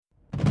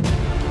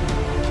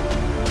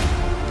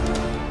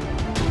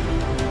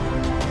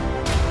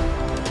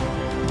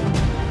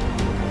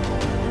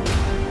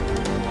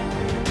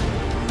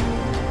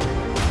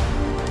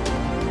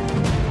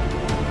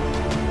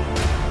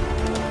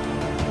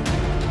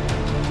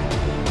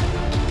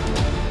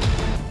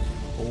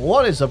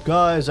What is up,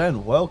 guys,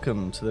 and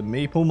welcome to the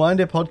Meeple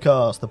Minded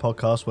Podcast, the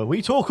podcast where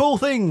we talk all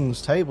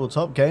things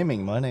tabletop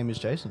gaming. My name is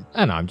Jason.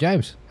 And I'm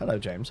James. Hello,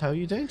 James. How are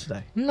you doing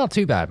today? Not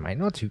too bad, mate.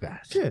 Not too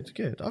bad. Good,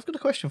 good. I've got a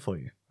question for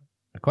you.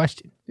 A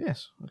question?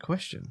 Yes, a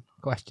question.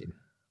 Question.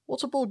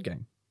 What's a board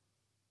game?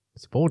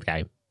 It's a board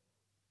game.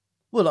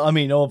 Well, I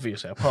mean,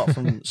 obviously, apart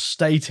from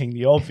stating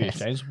the obvious,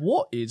 James,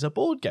 what is a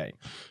board game?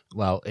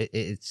 Well,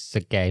 it's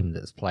a game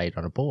that's played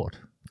on a board,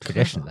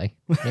 traditionally.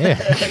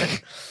 Yeah.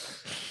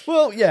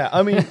 Well, yeah,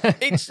 I mean,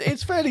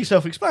 it's fairly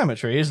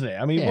self-explanatory, isn't it?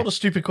 I mean, What a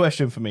stupid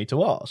question for me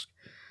to ask.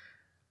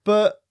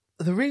 But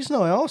the reason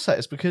I ask that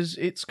is because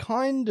it's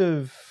kind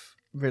of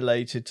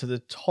related to the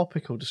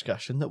topical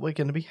discussion that we're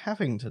going to be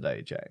having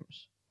today,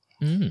 James.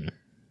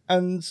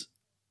 And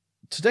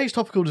today's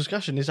topical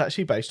discussion is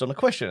actually based on a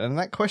question, and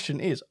that question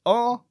is,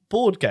 are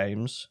board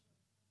games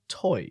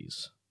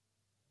toys?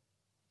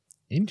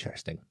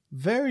 Interesting.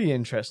 Very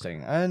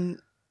interesting, and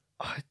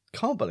I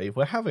can't believe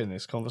we're having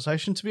this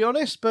conversation, to be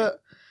honest,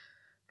 but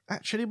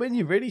actually, when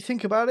you really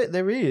think about it,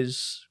 there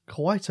is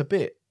quite a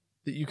bit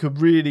that you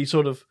could really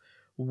sort of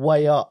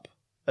weigh up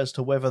as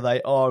to whether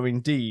they are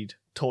indeed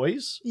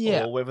toys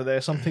or whether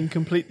they're something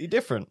completely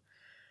different.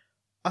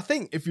 I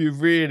think if you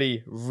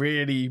really,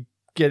 really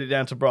get it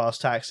down to brass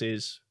tacks,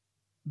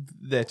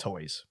 they're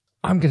toys.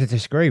 I'm going to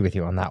disagree with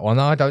you on that one.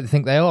 I don't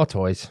think they are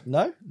toys.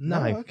 No?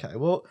 No. Okay,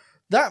 well,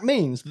 that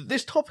means that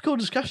this topical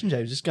discussion,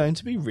 James, is going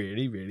to be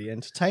really, really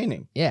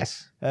entertaining.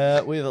 Yes.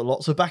 With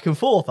lots of back and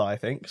forth, I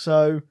think.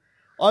 So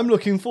I'm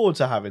looking forward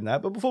to having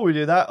that. But before we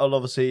do that, I'll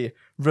obviously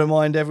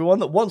remind everyone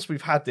that once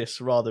we've had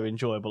this rather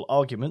enjoyable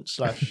argument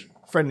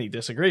 / friendly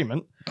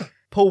disagreement,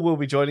 Paul will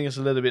be joining us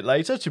a little bit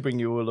later to bring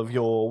you all of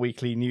your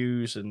weekly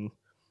news and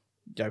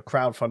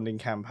crowdfunding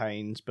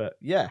campaigns. But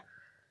yeah,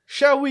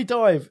 shall we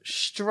dive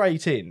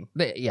straight in?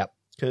 Yep.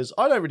 Because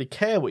I don't really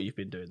care what you've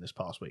been doing this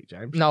past week,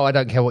 James. No, I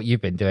don't care what you've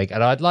been doing.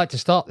 And I'd like to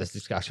start this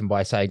discussion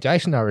by saying,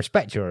 Jason, I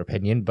respect your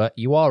opinion, but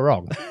you are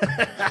wrong.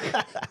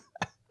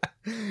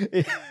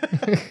 He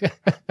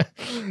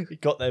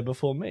got there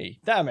before me.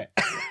 Damn it.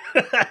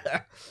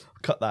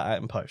 Cut that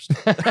out in post.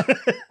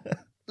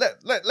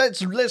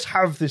 Let's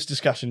have this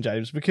discussion,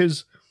 James,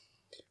 because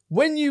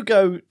when you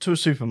go to a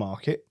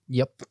supermarket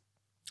Yep.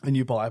 and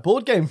you buy a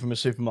board game from a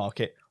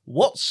supermarket,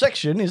 what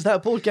section is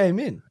that board game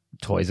in?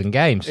 Toys and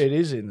games. It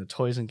is in the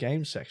toys and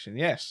games section,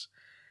 yes.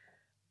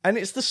 And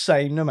it's the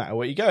same no matter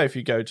where you go. If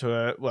you go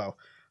to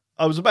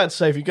I was about to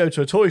say if you go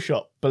to a toy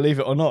shop, believe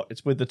it or not,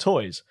 it's with the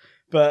toys.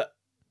 But,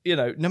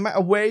 no matter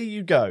where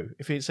you go,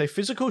 if it's a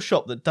physical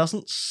shop that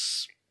doesn't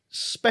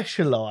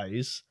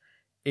specialise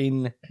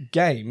in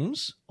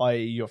games,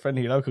 i.e. your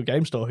friendly local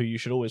game store who you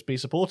should always be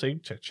supporting,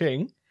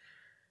 cha-ching,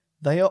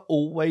 they are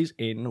always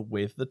in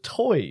with the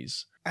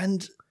toys.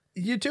 And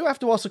you do have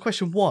to ask the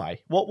question, why?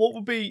 What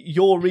would be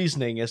your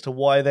reasoning as to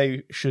why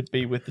they should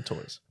be with the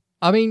toys?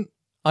 I mean,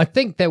 I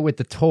think they're with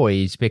the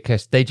toys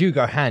because they do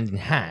go hand in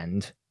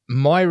hand.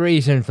 My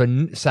reason for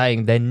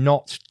saying they're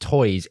not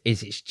toys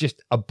is it's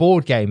just a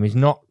board game is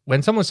not...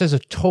 When someone says a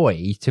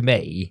toy to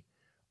me,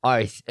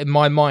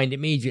 my mind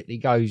immediately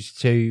goes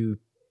to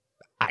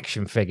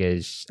action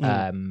figures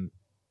and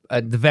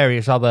the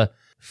various other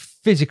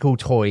physical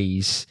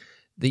toys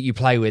that you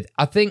play with.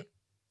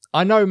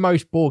 I know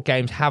most board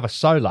games have a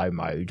solo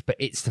mode, but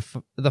it's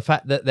the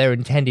fact that they're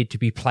intended to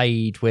be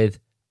played with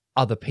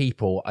other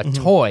people. A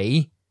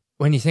toy,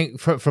 when you think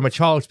from a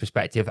child's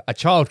perspective, a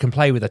child can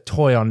play with a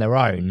toy on their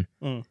own.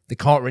 They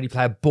can't really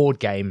play a board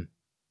game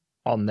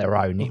on their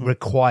own. It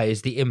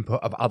requires the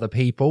input of other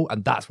people,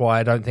 and that's why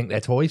I don't think they're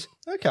toys.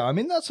 Okay, I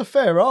mean, that's a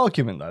fair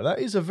argument, though. That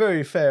is a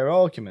very fair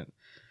argument.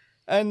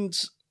 And,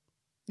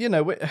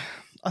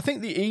 I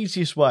think the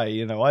easiest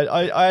way,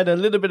 I had a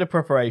little bit of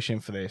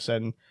preparation for this,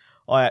 and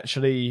I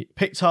actually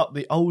picked up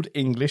the Old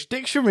English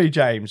Dictionary,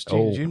 James.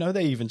 Did you know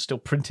they even still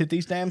printed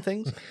these damn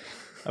things?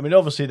 I mean,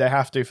 obviously they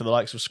have to for the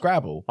likes of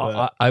Scrabble.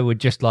 But... I would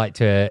just like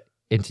to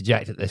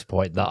interject at this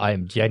point that I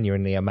am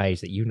genuinely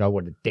amazed that you know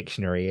what a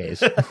dictionary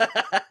is.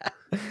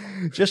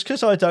 Just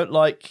because I don't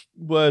like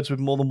words with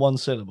more than one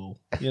syllable,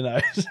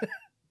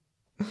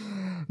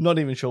 Not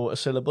even sure what a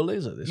syllable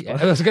is at this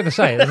point. I was going to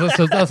say,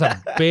 that's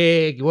a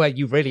big word.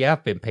 You really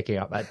have been picking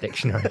up that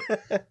dictionary.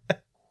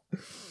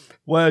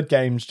 Word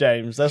games,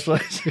 James. That's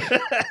what it's...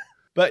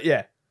 But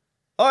yeah,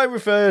 I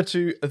refer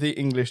to the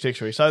English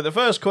Dictionary. So the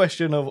first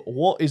question of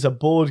what is a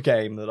board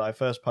game that I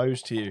first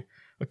posed to you,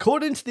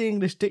 according to the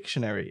English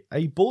Dictionary,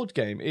 a board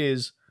game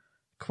is,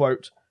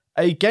 quote,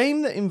 a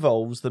game that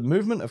involves the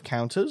movement of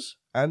counters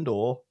and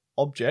or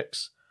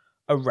objects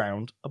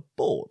around a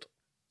board.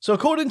 So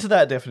according to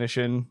that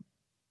definition,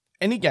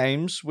 any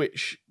games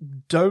which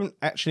don't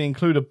actually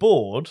include a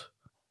board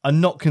are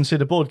not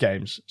considered board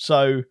games.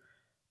 So,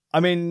 I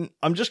mean,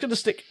 I'm just going to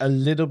stick a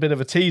little bit of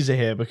a teaser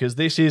here because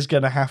this is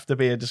going to have to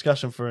be a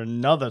discussion for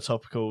another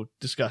topical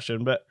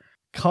discussion, but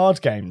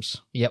card games.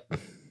 Yep.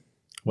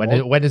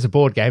 When is a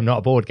board game not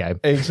a board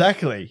game?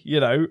 Exactly.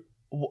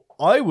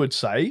 I would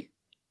say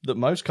that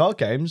most card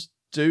games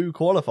do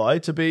qualify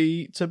to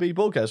be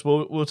board games.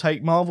 We'll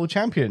take Marvel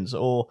Champions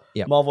or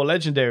Marvel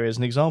Legendary as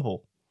an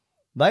example.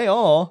 They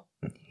are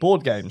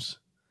board games.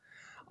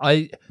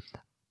 I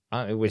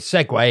we're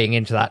segueing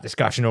into that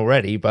discussion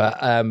already, but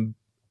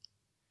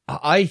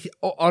I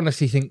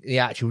honestly think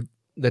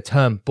the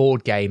term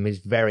board game is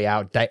very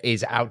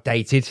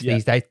outdated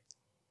these days.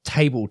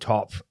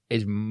 Tabletop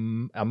is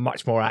a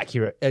much more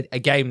accurate a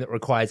game that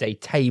requires a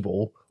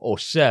table or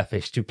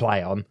surface to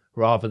play on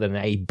rather than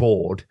a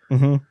board.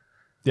 Mm-hmm.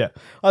 Yeah,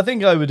 I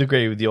think I would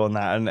agree with you on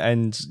that,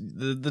 and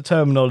the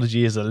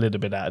terminology is a little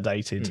bit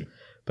outdated.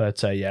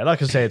 But yeah,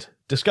 like I said,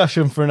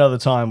 discussion for another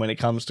time when it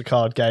comes to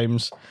card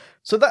games.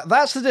 So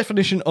that's the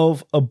definition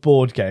of a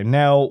board game.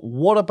 Now,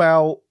 what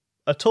about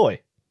a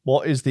toy?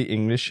 What is the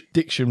English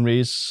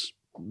dictionary's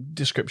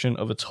description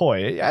of a toy?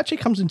 It actually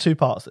comes in two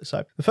parts.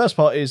 So the first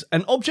part is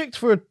an object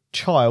for a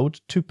child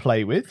to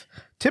play with,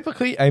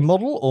 typically a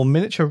model or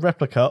miniature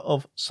replica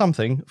of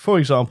something, for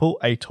example,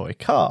 a toy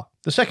car.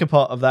 The second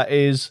part of that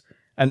is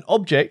an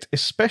object,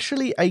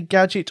 especially a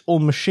gadget or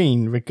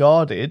machine,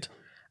 regarded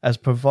as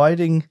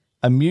providing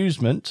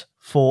amusement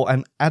for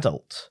an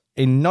adult.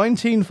 In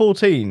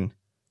 1914,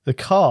 the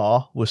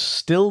car was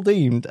still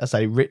deemed as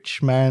a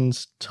rich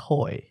man's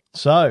toy.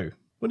 So,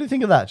 what do you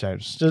think of that,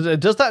 James?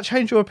 Does that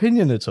change your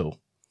opinion at all?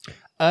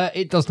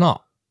 It does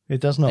not. It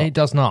does not? It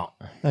does not.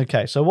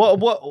 Okay, so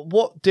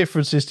what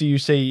differences do you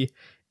see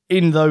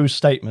in those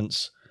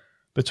statements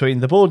between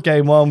the board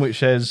game one, which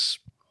says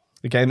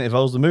a game that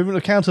involves the movement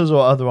of counters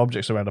or other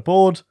objects around a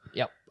board?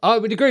 Yep. I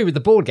would agree with the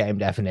board game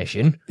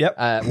definition.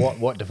 Yep.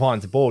 What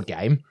defines a board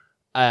game.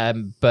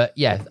 But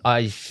yeah,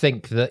 I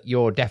think that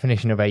your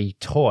definition of a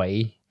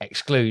toy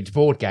excludes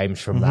board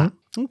games from that.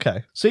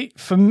 Okay. See,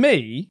 for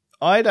me,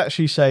 I'd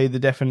actually say the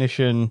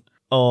definition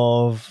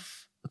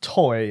of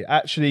toy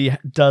actually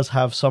does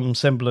have some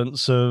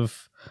semblance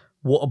of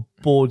what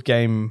a board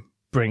game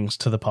brings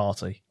to the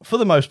party. For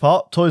the most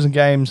part, toys and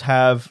games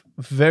have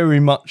very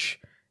much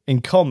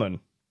in common,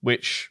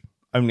 which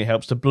only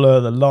helps to blur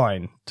the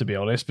line, to be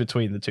honest,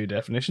 between the two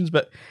definitions.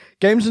 But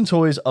games and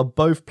toys are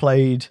both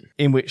played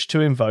in which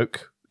to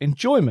invoke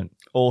enjoyment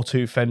or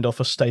to fend off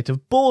a state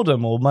of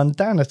boredom or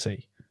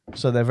mundanity.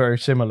 So they're very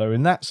similar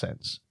in that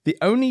sense. The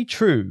only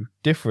true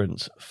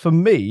difference for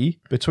me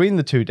between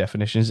the two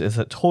definitions is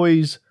that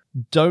toys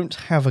don't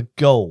have a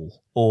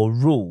goal or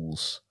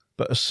rules.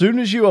 But as soon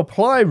as you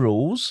apply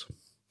rules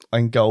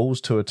and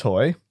goals to a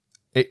toy,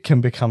 it can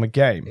become a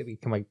game.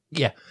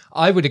 Yeah,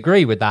 I would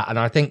agree with that. And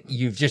I think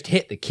you've just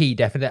hit the key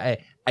definition.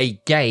 A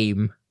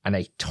game and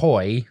a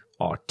toy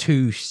are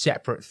two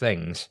separate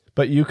things.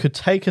 But you could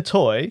take a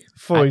toy,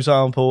 for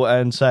example,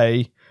 and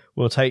say,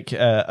 we'll take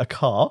a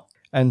car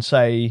and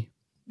say,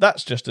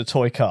 that's just a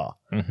toy car.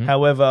 Mm-hmm.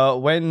 However,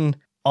 when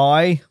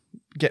I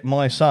get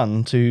my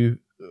son to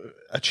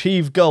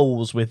achieve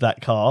goals with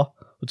that car,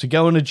 or to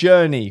go on a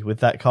journey with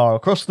that car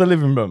across the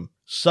living room,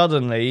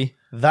 suddenly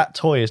that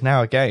toy is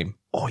now a game.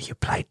 Or you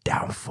play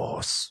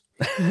Downforce.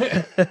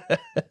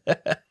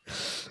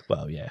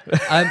 Well, yeah.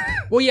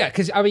 Well, yeah,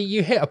 because, I mean,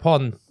 you hit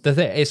upon the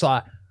thing. It's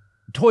like,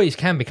 toys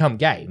can become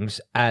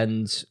games,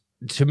 and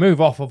to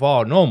move off of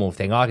our normal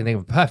thing, I can think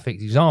of a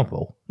perfect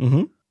example.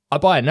 Mm-hmm. I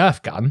buy a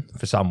Nerf gun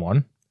for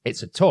someone,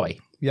 it's a toy.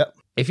 Yep.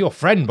 If your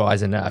friend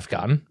buys a Nerf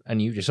gun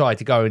and you decide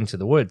to go into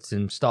the woods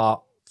and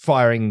start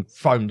firing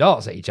foam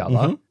darts at each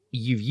other,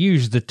 you've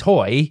used the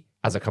toy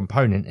as a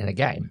component in a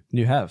game.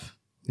 You have.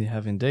 You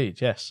have indeed,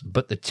 yes.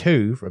 But the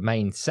two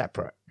remain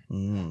separate.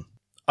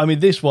 I mean,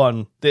 this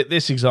one,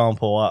 this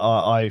example,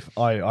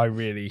 I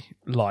really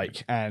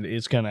like, and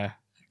it's going to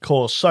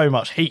cause so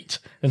much heat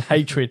and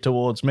hatred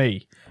towards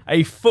me.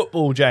 A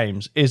football,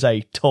 James, is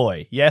a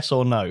toy. Yes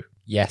or no?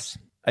 Yes.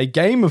 A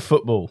game of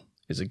football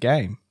is a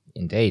game.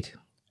 Indeed.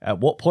 At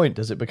what point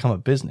does it become a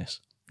business?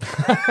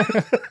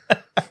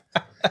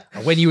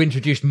 When you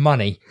introduce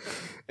money.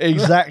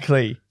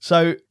 Exactly.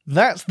 So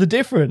that's the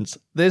difference.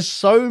 There's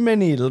so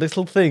many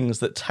little things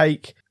that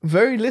take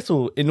very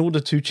little in order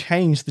to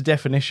change the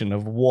definition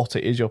of what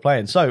it is you're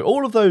playing. So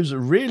all of those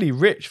really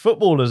rich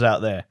footballers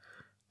out there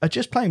are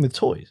just playing with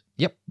toys.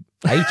 Yep.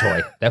 A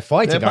toy. They're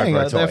fighting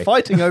over a toy. They're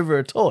fighting over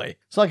a toy.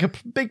 It's like a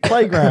big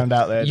playground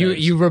out there.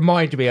 You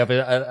remind me of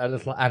a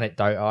little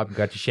anecdote I'm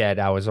going to share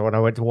now. Was when I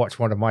went to watch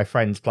one of my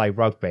friends play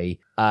rugby,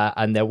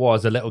 and there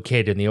was a little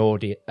kid in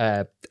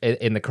the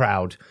in the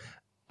crowd,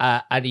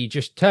 and he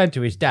just turned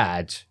to his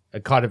dad,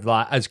 and kind of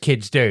like, as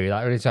kids do,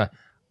 like, when he's like,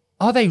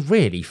 are they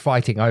really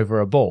fighting over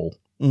a ball?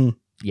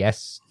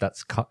 Yes,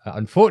 that's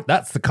unfortunate.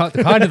 That's the kind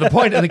of the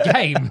point of the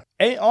game.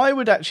 I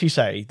would actually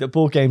say that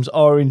board games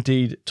are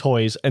indeed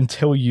toys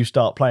until you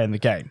start playing the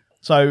game.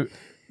 So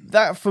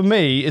that, for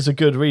me, is a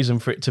good reason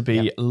for it to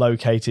be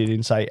located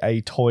in, say, a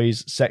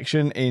toys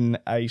section in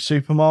a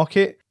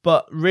supermarket.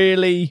 But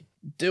really,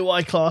 do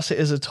I class it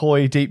as a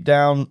toy deep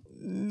down?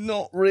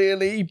 Not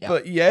really,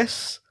 but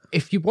yes.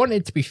 If you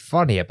wanted to be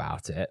funny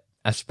about it,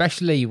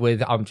 especially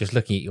with, I'm just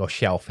looking at your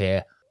shelf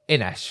here,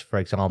 Ines, for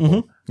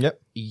example,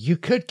 you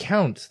could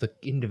count the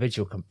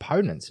individual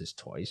components as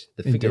toys.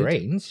 The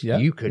figurines,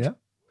 you could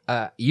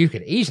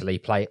easily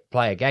play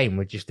a game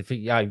with just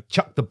the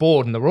chuck the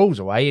board and the rules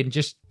away and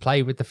just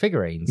play with the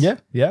figurines. Yeah,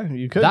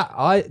 you could. That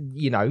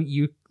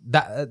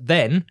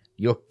then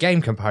your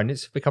game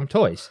components become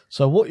toys.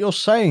 So what you're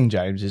saying,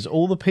 James, is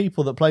all the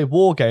people that play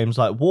war games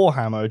like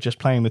Warhammer are just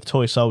playing with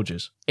toy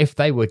soldiers. If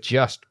they were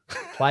just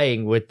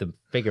playing with the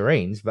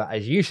figurines, but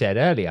as you said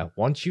earlier,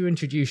 once you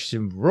introduce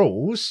some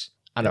rules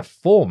and a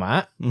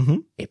format,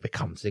 it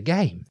becomes a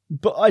game.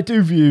 But I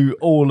do view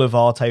all of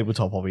our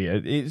tabletop hobby.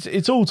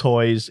 It's all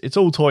toys. It's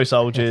all toy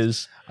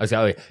soldiers.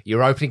 So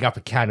you're opening up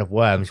a can of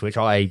worms, which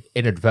I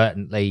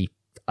inadvertently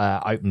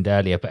opened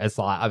earlier. But it's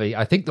like, I mean,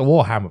 I think the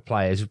Warhammer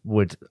players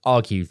would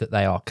argue that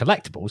they are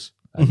collectibles,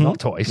 not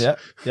toys.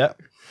 Yeah.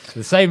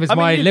 The same as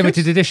my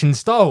limited edition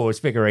Star Wars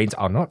figurines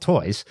are not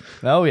toys.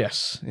 Oh,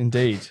 yes,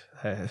 indeed.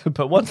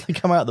 But once they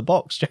come out of the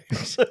box,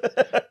 James...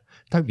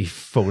 Don't be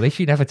foolish.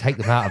 You never take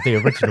them out of the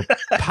original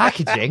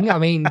packaging. I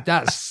mean,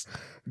 that's...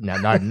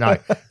 No.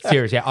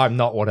 Seriously, I'm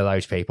not one of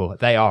those people.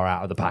 They are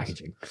out of the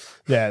packaging.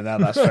 Yeah, no,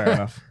 that's fair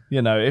enough.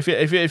 You know, if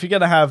you're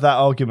going to have that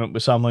argument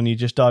with someone, you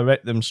just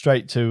direct them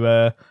straight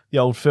to the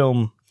old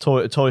film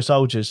Toy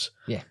Soldiers.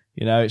 Yeah.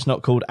 You know, it's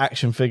not called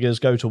Action Figures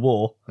Go to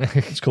War.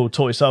 It's called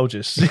Toy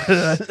Soldiers.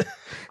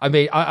 I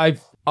mean,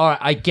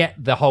 I get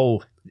the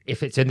whole...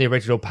 If it's in the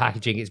original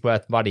packaging, it's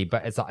worth money.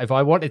 But it's like, if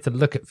I wanted to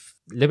look at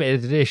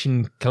limited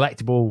edition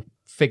collectible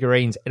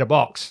figurines in a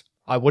box,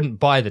 I wouldn't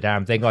buy the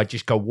damn thing. I'd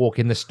just go walk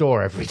in the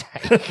store every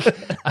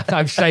day. And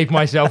I've saved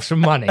myself some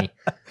money.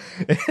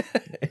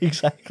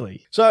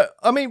 Exactly. So,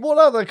 I mean, what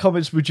other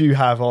comments would you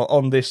have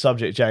on this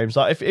subject, James?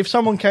 Like, if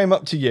someone came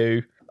up to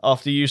you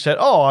after you said,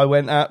 "Oh, I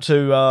went out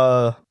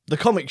to the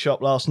comic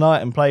shop last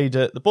night and played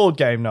at the board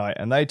game night,"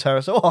 and they tell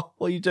us, "Oh,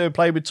 what are you doing?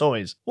 Play with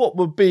toys." What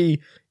would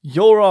be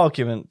your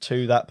argument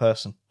to that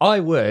person? I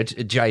would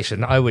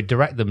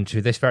direct them to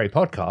this very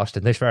podcast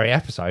and this very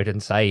episode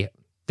and say,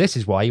 this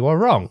is why you are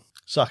wrong.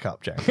 Suck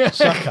up, James.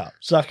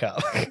 Suck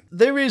up.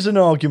 There is an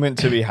argument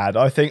to be had,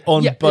 I think,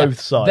 on both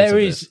sides. There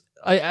is,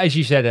 as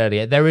you said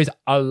earlier, there is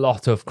a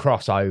lot of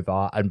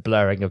crossover and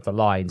blurring of the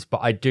lines,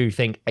 but I do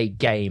think a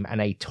game and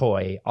a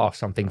toy are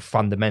something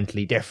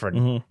fundamentally different.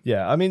 Mm-hmm.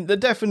 Yeah, I mean, the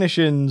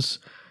definitions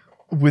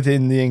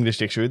within the English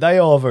dictionary, they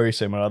are very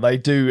similar. They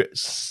do,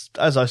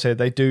 as I said,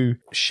 they do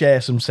share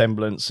some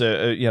semblance,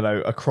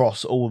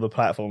 across all the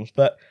platforms.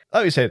 But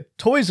like we said,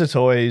 toys are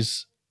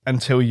toys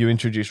until you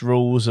introduce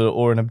rules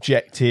or an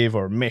objective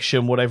or a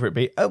mission, whatever it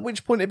be, at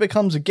which point it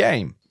becomes a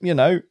game. You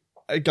know,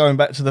 going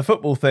back to the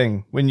football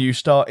thing, when you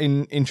start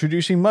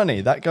introducing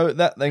money,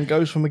 that then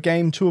goes from a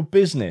game to a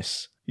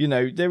business. You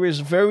know, there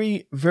is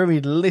very, very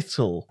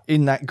little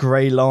in that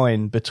grey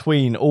line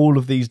between all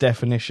of these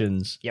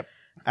definitions. Yep.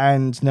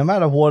 And no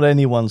matter what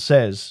anyone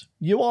says,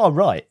 you are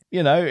right.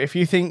 You know, if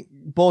you think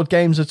board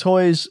games are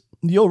toys,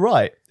 you're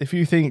right. If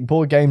you think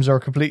board games are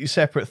a completely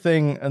separate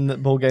thing and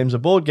that board games are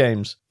board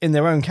games in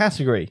their own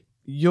category,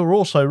 you're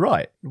also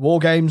right. War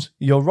games,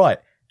 you're right.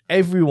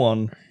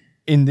 Everyone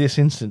in this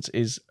instance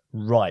is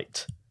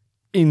right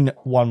in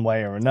one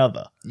way or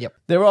another. Yep.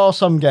 There are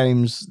some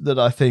games that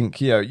I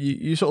think,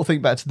 you sort of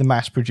think back to the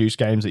mass-produced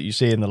games that you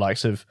see in the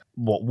likes of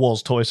what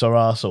was Toys R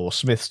Us or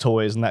Smith's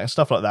Toys and that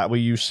stuff like that, where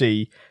you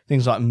see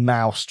things like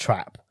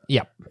Mousetrap.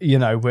 Yep. You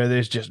know, where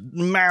there's just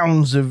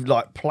mounds of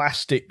like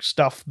plastic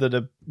stuff that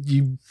are,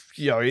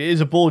 it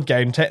is a board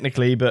game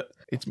technically, but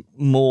it's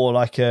more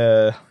like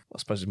I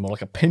suppose it's more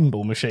like a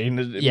pinball machine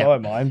in my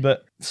mind,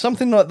 but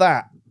something like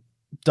that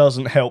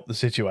doesn't help the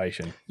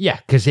situation. Yeah,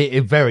 because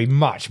it very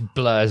much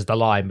blurs the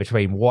line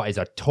between what is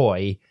a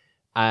toy.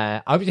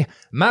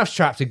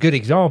 Mousetrap's a good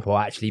example,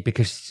 actually,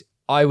 because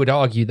I would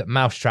argue that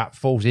Mousetrap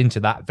falls into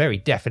that very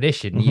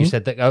definition. You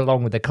said that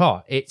along with the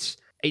car. It's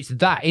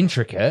that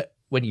intricate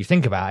when you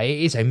think about it.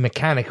 It is a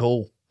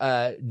mechanical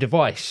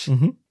device.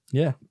 Mm-hmm.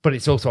 Yeah. But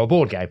it's also a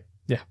board game.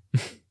 Yeah.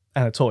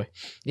 And a toy.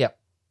 Yep.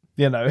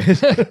 You know,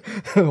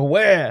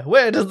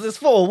 where does this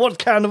fall? What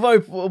kind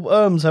of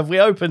worms have we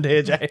opened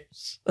here,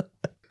 James?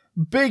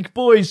 Big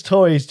boys'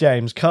 toys,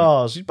 James.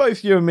 Cars.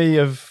 Both you and me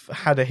have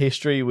had a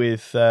history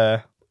with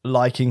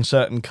liking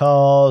certain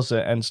cars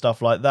and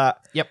stuff like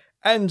that. Yep.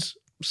 And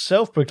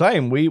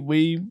self-proclaimed,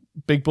 we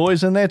big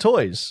boys and their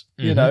toys.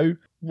 Mm-hmm. You know,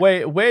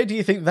 where do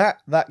you think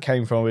that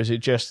came from? Is it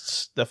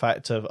just the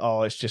fact of,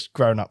 it's just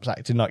grown-ups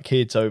acting like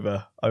kids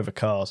over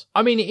cars?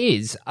 I mean, it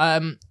is.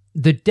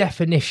 The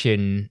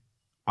definition,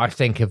 I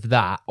think, of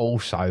that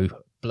also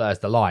blurs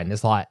the line.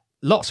 It's like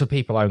lots of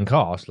people own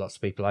cars, lots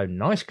of people own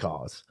nice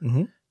cars.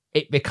 Mm-hmm.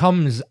 It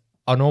becomes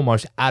an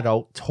almost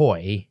adult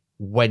toy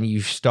when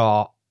you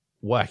start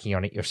working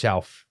on it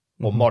yourself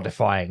or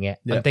modifying it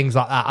and things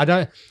like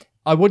that.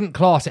 I wouldn't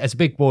class it as a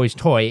big boy's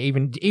toy,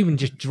 even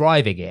just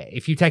driving it.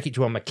 If you take it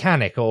to a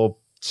mechanic or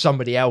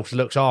somebody else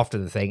looks after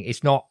the thing,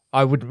 it's not.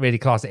 I wouldn't really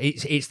class it.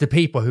 It's the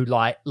people who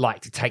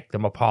like to take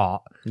them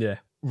apart,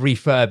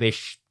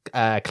 refurbish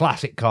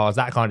classic cars,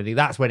 that kind of thing.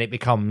 That's when it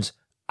becomes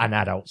an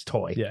adult's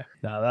toy. Yeah,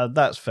 no,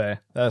 that's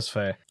fair. That's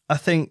fair. I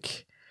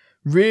think,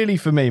 really,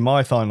 for me,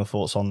 my final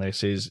thoughts on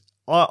this is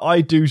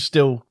I do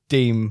still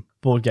deem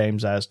board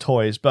games as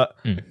toys, but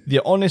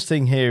the honest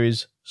thing here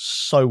is,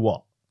 so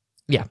what?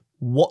 Yeah.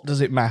 What does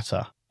it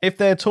matter? If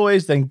they're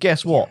toys, then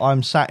guess what?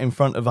 I'm sat in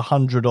front of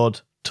 100 odd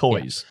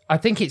toys. I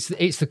think it's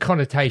the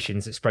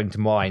connotations that spring to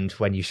mind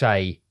when you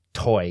say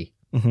toy,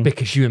 Mhm.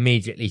 because you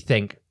immediately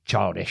think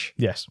childish.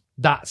 Yes.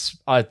 That's,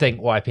 I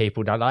think, why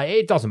people don't like it.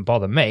 It doesn't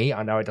bother me.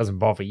 I know it doesn't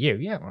bother you.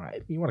 Yeah, right.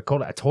 If you want to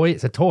call it a toy,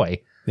 it's a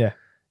toy. Yeah.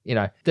 You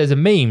know, there's a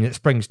meme that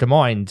springs to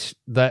mind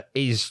that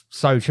is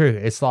so true.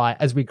 It's like,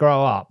 as we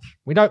grow up,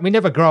 we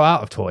never grow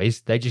out of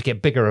toys. They just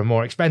get bigger and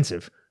more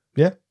expensive.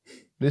 Yeah.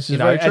 This is You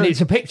know, very true. and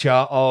it's a picture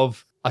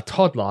of a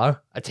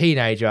toddler, a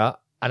teenager,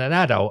 and an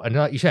adult. And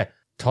like you said,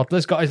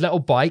 toddler's got his little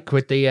bike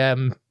with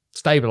the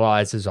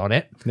stabilizers on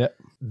it. Yep.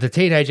 The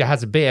teenager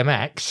has a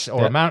BMX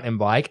or Yeah. a mountain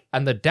bike,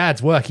 and the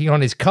dad's working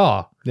on his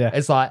car. Yeah.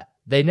 It's like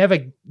you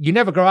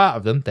never grow out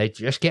of them. They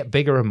just get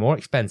bigger and more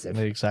expensive.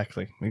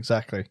 Exactly.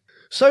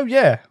 So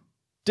yeah,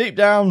 deep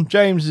down,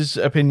 James's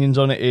opinions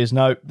on it is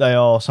no, they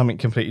are something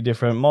completely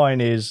different. Mine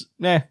is,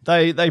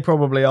 they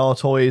probably are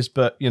toys,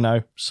 but you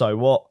know, so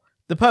what?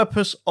 The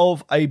purpose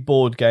of a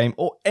board game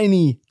or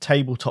any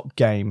tabletop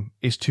game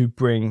is to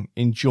bring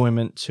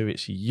enjoyment to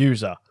its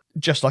user,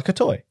 just like a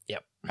toy.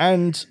 Yep.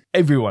 And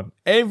everyone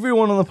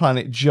on the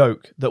planet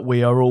joke that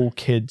we are all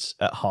kids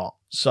at heart.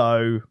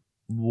 So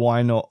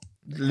why not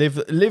live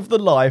the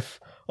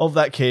life of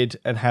that kid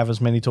and have as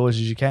many toys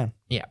as you can?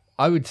 Yeah.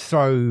 I would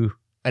throw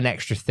an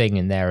extra thing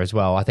in there as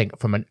well. I think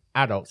from an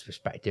adult's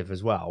perspective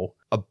as well,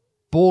 a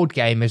board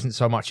game isn't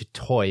so much a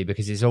toy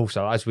because it's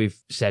also, as we've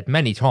said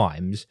many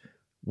times,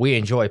 we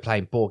enjoy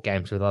playing board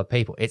games with other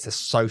people. It's a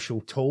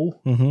social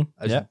tool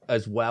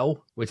as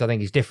well, which I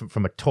think is different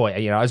from a toy.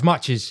 You know, as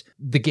much as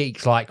the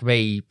geeks like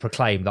me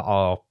proclaim that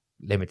our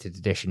limited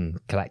edition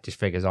collector's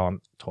figures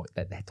aren't toys,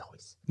 they're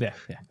toys. Yeah.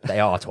 They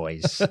are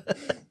toys.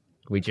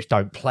 We just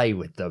don't play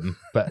with them.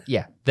 But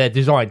yeah, they're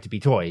designed to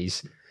be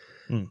toys.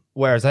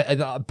 Whereas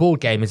a board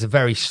game is a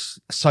very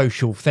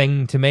social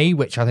thing to me,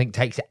 which I think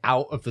takes it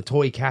out of the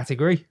toy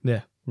category.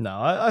 Yeah. No,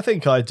 I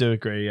think I do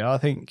agree. I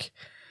think...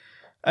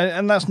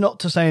 And that's not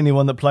to say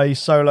anyone that plays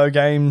solo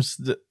games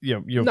that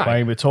you're No.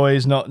 playing with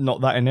toys, not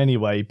that in any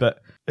way. But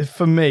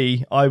for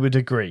me, I would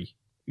agree.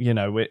 You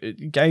know,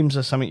 games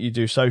are something you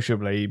do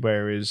sociably,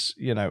 whereas,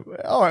 you know,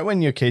 all right,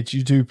 when you're kids,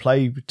 you do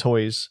play with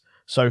toys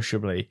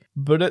sociably.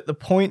 But at the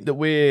point that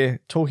we're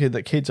talking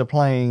that kids are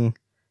playing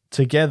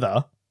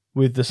together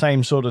with the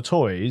same sort of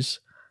toys,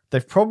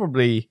 they've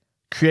probably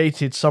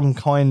created some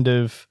kind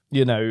of,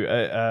 you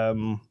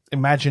know,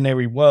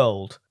 imaginary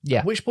world.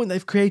 Yeah. At which point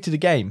they've created a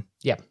game.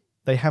 Yeah.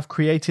 They have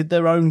created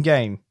their own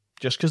game.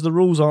 Just because the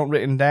rules aren't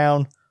written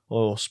down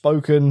or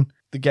spoken,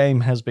 the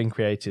game has been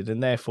created,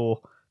 and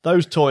therefore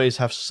those toys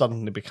have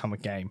suddenly become a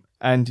game.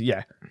 And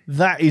yeah,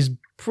 that is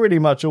pretty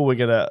much all we're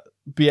gonna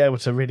be able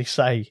to really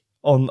say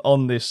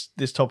on this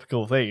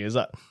topical thing, is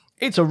that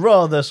it's a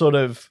rather sort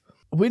of,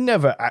 we're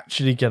never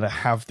actually gonna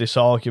have this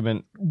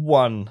argument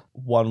one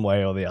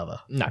way or the other.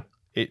 No.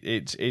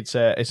 It's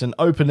an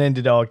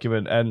open-ended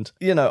argument, and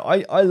you know,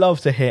 I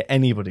love to hear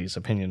anybody's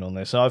opinion on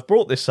this. I've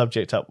brought this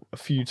subject up a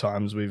few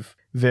times with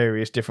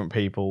various different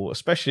people,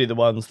 especially the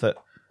ones that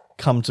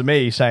come to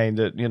me saying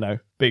that, you know,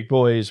 big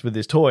boys with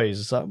his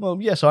toys. It's like, well,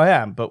 yes, I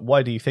am, but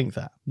why do you think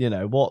that? You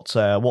know, what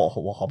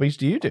hobbies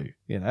do you do?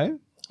 You know?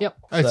 Yep.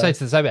 I'd say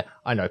to the same.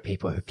 I know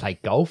people who play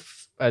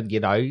golf and, you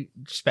know,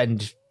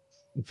 spend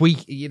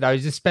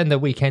their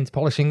weekends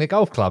polishing their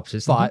golf clubs.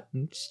 It's like,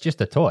 it's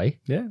just a toy.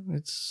 Yeah,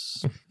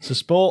 it's a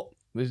sport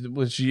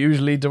which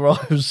usually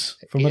derives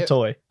from a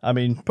toy. I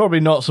mean,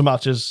 probably not so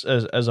much as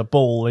a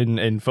ball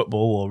in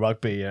football or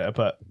rugby,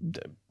 but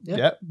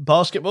yeah,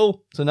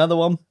 basketball. It's another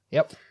one.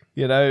 Yep.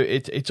 You know,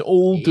 it's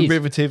all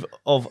derivative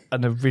of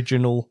an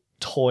original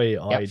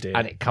toy idea.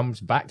 And it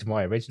comes back to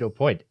my original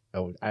point.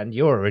 Oh, and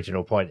your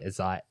original point is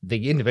like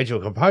the individual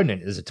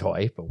component is a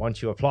toy, but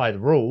once you apply the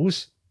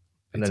rules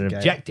and an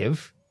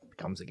objective, it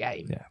becomes a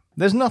game. Yeah.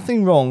 There's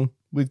nothing wrong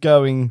with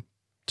going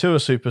to a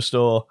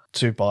superstore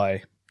to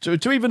buy,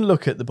 to even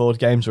look at the board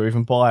games or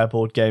even buy a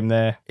board game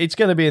there. It's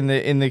going to be in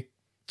the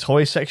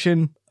toy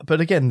section, but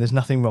again, there's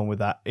nothing wrong with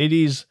that. It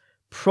is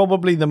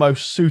probably the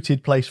most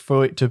suited place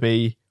for it to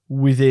be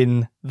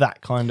within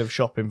that kind of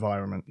shop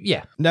environment.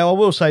 Yeah. Now, I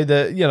will say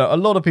that, you know, a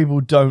lot of people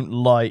don't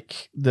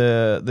like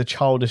the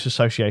childish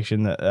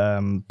association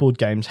that board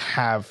games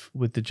have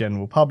with the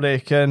general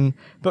public,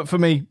 but for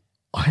me,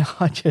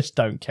 I just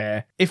don't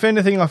care. If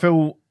anything, I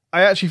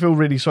actually feel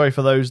really sorry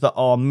for those that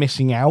are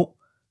missing out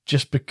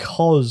just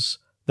because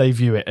they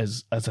view it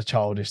as a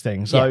childish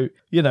thing. So,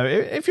 you know,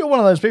 if you're one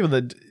of those people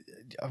that,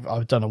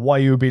 I don't know why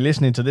you would be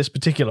listening to this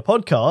particular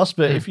podcast,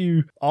 but if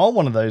you are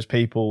one of those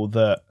people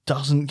that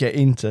doesn't get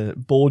into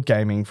board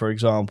gaming, for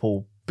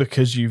example,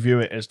 because you view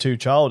it as too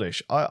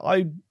childish,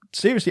 I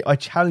seriously, I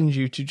challenge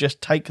you to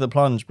just take the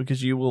plunge,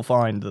 because you will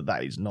find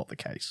that is not the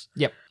case.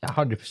 Yep,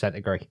 100%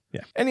 agree.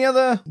 Yeah. Any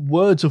other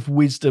words of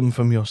wisdom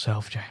from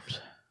yourself,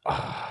 James?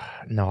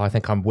 No, I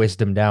think I'm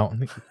wisdomed out.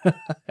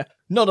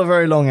 Not a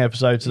very long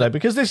episode today,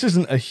 because this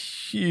isn't a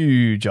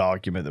huge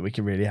argument that we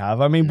can really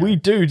have. I mean, we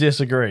do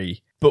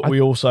disagree, but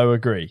we also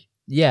agree.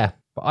 Yeah,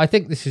 but I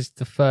think this is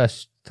the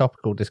first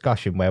topical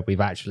discussion where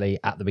we've actually,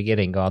 at the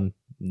beginning, gone,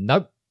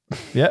 nope.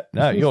 Yeah,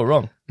 no, you're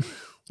wrong.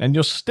 And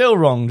you're still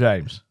wrong,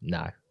 James.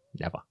 No.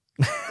 Never.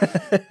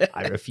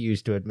 I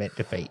refuse to admit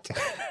defeat.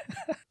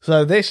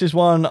 So this is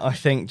one, I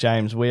think,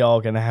 James, we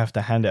are going to have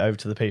to hand it over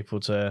to the people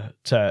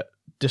to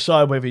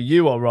decide whether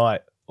you are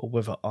right or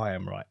whether I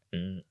am right.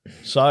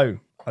 So,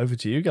 over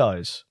to you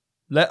guys.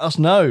 Let us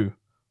know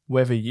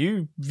whether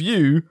you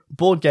view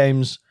board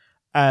games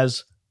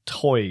as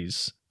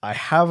toys. I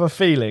have a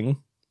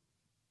feeling,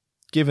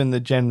 given the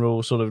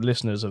general sort of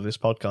listeners of this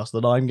podcast,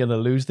 that I'm going to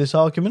lose this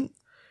argument.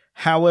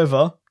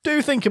 However,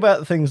 do think about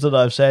the things that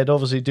I've said.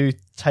 Obviously, do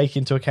take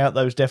into account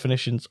those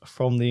definitions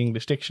from the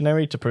English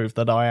dictionary to prove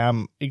that I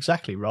am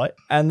exactly right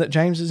and that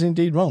James is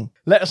indeed wrong.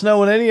 Let us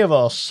know on any of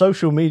our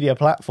social media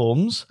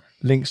platforms.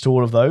 Links to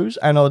all of those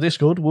and our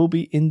Discord will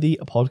be in the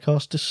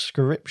podcast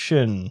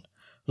description.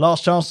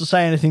 Last chance to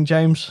say anything,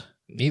 James?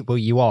 Well,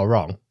 you are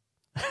wrong.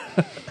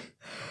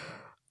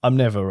 I'm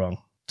never wrong.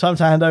 Time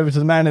to hand over to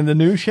the man in the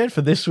news shed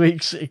for this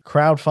week's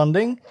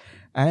crowdfunding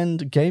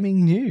and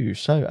gaming news.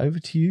 So over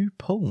to you,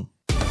 Paul.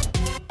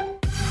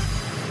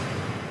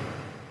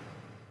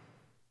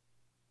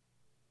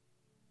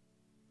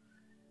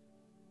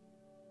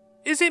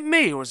 Is it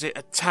me or is it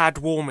a tad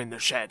warm in the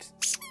shed?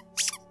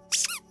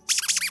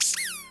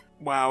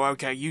 Well,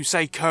 okay, you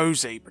say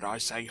cozy, but I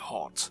say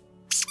hot.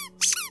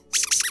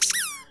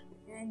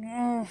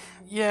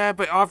 Yeah,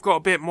 but I've got a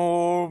bit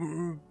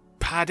more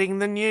padding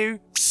than you.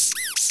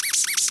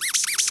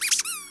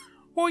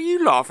 What are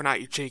you laughing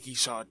at, you cheeky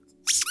sod?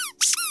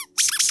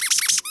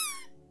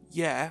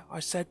 Yeah, I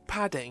said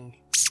padding.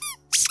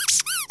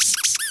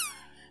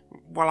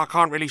 Well, I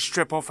can't really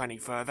strip off any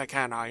further,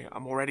 can I?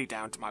 I'm already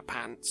down to my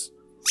pants.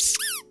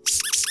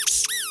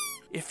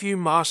 If you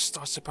must,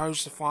 I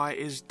suppose the fire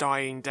is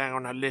dying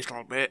down a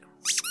little bit.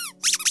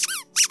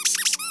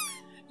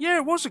 Yeah,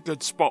 it was a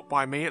good spot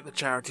by me at the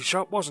charity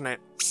shop, wasn't it?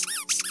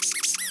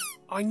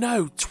 I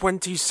know,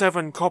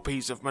 27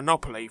 copies of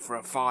Monopoly for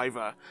a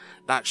 £5.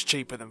 That's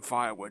cheaper than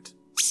firewood.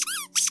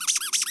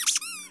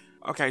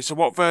 Okay, so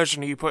what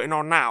version are you putting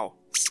on now?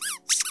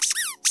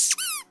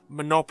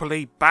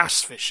 Monopoly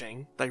bass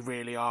fishing? They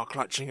really are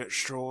clutching at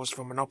straws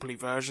for Monopoly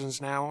versions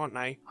now, aren't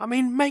they? I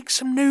mean, make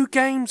some new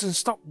games and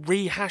stop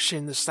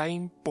rehashing the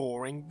same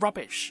boring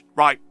rubbish.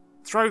 Right,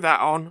 throw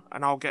that on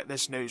and I'll get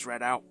this news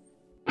read out.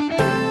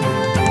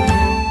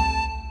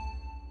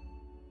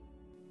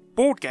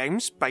 Board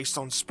games, based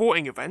on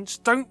sporting events,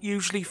 don't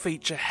usually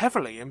feature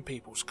heavily in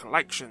people's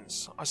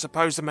collections. I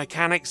suppose the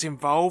mechanics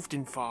involved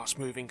in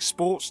fast-moving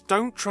sports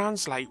don't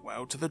translate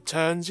well to the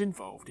turns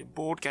involved in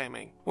board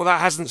gaming. Well, that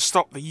hasn't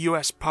stopped the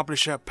US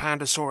publisher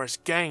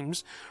Pandasaurus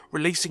Games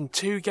releasing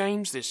 2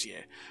 games this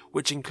year,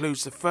 which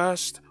includes the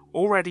first,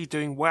 already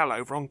doing well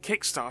over on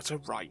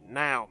Kickstarter right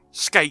now.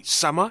 Skate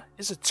Summer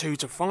is a 2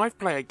 to 5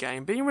 player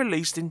game being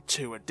released in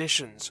 2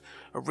 editions.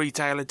 A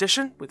retail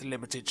edition with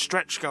limited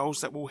stretch goals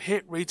that will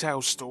hit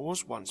retail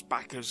stores once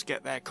backers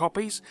get their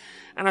copies,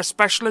 and a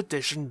special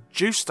edition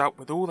juiced up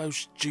with all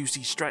those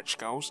juicy stretch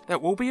goals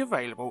that will be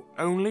available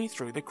only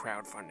through the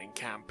crowdfunding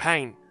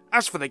campaign.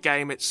 As for the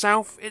game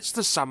itself, it's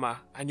the summer,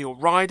 and you're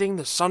riding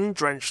the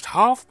sun-drenched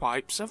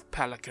half-pipes of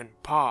Pelican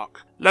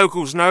Park.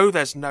 Locals know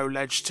there's no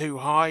ledge too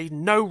high,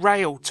 no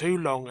rail too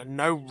long, and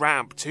no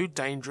ramp too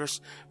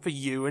dangerous for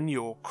you and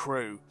your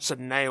crew. So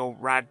nail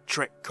rad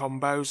trick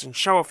combos and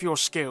show off your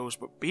skills,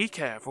 but be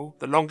careful,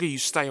 the longer you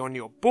stay on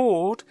your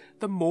board,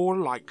 the more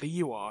likely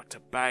you are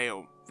to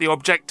bail. The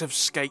object of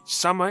Skate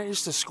Summer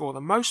is to score the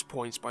most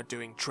points by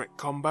doing trick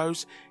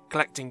combos,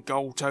 collecting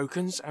gold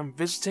tokens and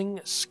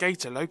visiting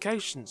skater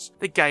locations.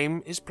 The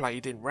game is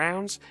played in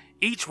rounds.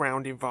 Each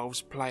round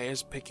involves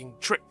players picking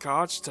trick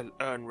cards to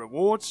earn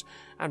rewards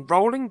and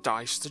rolling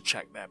dice to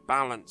check their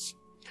balance.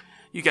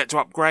 You get to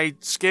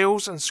upgrade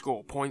skills and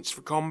score points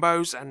for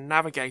combos and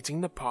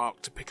navigating the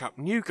park to pick up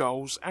new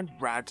goals and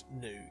rad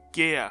new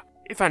gear.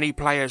 If any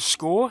player's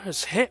score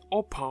has hit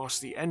or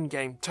passed the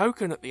endgame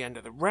token at the end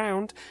of the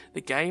round, the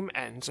game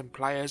ends and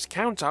players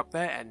count up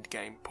their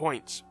endgame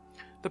points.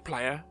 The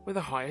player with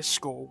the highest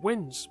score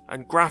wins,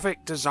 and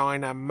graphic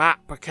designer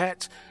Matt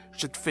Paquette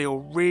should feel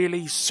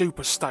really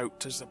super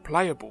stoked as the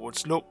player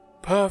boards look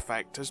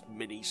perfect as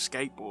mini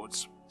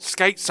skateboards.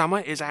 Skate Summer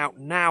is out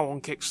now on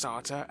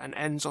Kickstarter and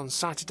ends on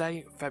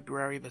Saturday,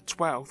 February the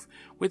 12th,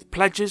 with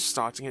pledges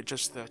starting at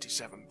just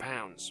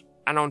 £37.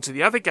 And on to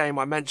the other game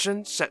I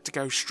mentioned, set to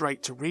go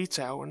straight to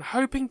retail and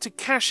hoping to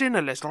cash in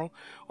a little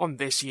on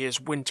this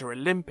year's Winter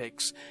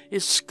Olympics,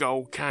 is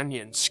Skull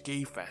Canyon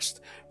Ski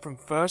Fest from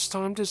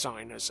first-time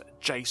designers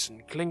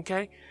Jason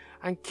Klinke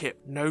and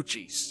Kip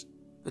Nogis.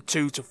 The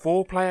 2 to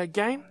 4 player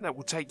game that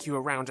will take you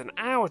around an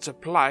hour to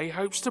play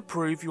hopes to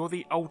prove you're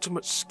the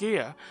ultimate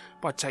skier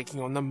by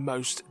taking on the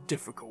most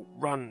difficult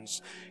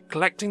runs,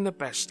 collecting the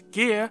best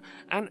gear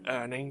and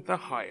earning the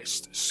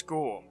highest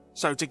score.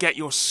 So to get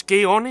your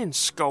ski on in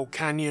Skull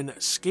Canyon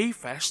Ski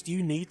Fest,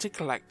 you need to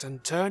collect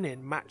and turn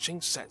in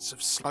matching sets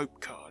of slope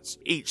cards.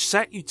 Each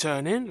set you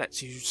turn in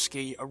lets you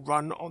ski a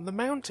run on the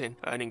mountain,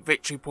 earning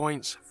victory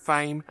points,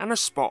 fame, and a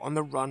spot on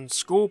the run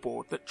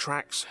scoreboard that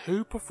tracks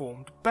who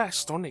performed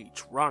best on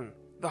each run.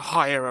 The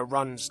higher a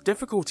run's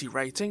difficulty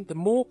rating, the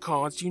more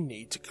cards you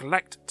need to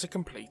collect to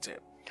complete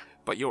it.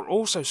 but you'll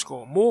also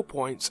score more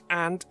points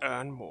and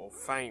earn more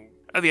fame.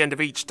 At the end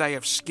of each day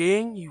of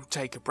skiing, you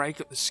take a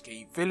break at the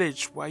ski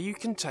village where you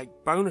can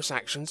take bonus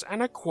actions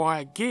and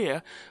acquire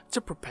gear to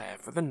prepare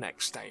for the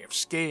next day of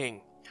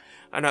skiing.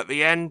 And at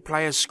the end,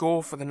 players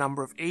score for the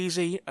number of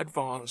easy,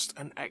 advanced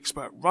and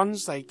expert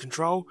runs they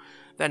control,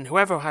 then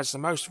whoever has the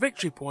most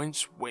victory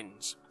points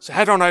wins. So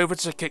head on over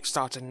to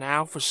Kickstarter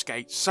now for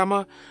Skate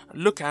Summer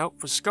and look out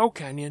for Skull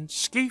Canyon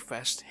Ski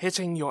Fest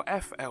hitting your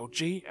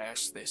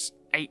FLGS this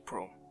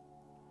April.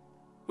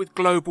 With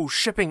global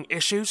shipping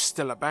issues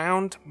still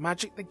abound,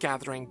 Magic the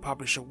Gathering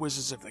publisher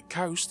Wizards of the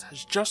Coast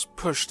has just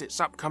pushed its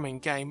upcoming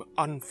game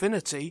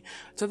Unfinity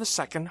to the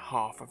second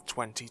half of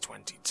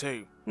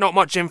 2022. Not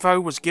much info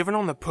was given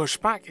on the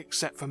pushback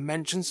except for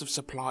mentions of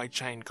supply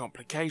chain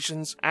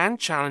complications and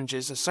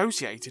challenges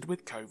associated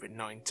with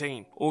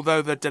COVID-19,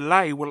 although the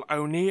delay will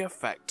only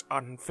affect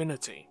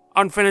Unfinity.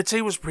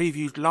 Unfinity was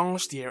previewed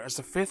last year as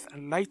the fifth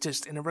and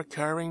latest in a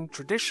recurring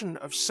tradition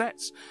of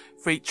sets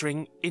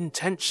featuring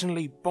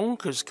intentionally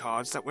bonkers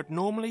cards that would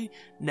normally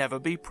never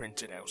be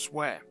printed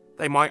elsewhere.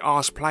 They might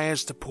ask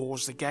players to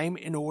pause the game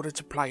in order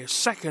to play a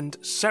second,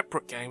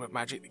 separate game of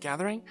Magic the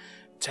Gathering,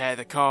 tear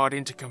the card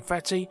into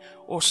confetti,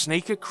 or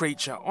sneak a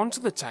creature onto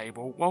the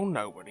table while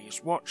nobody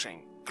is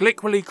watching.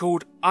 Colloquially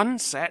called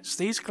unsets,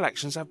 these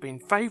collections have been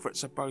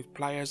favourites of both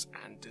players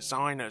and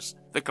designers.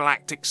 The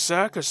Galactic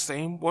Circus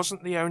theme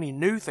wasn't the only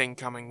new thing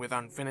coming with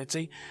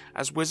Unfinity,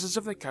 as Wizards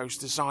of the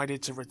Coast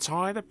decided to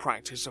retire the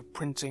practice of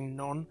printing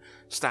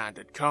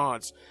non-standard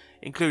cards,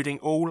 including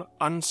all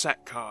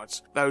unset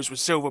cards, those with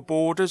silver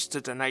borders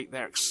to denote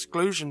their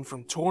exclusion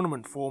from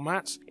tournament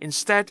formats.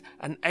 Instead,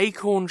 an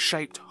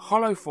acorn-shaped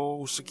hollow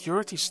foil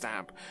security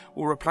stamp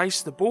will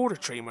replace the border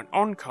treatment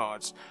on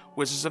cards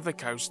Wizards of the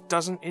Coast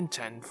doesn't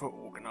intend for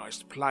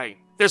organised play.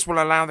 This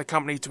will allow the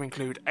company to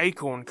include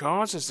acorn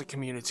cards, as the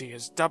community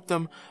has dubbed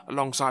them,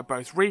 alongside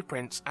both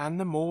reprints and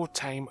the more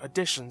tame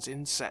additions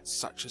in sets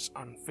such as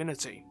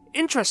Unfinity.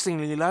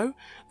 Interestingly though,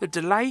 the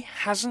delay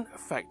hasn't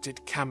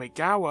affected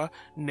Kamigawa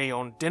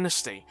Neon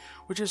Dynasty,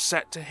 which is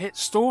set to hit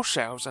store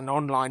shelves and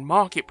online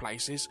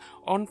marketplaces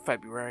on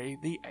February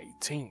the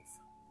 18th.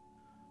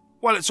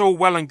 Well, it's all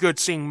well and good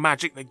seeing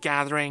Magic the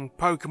Gathering,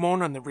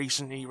 Pokemon and the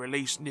recently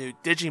released new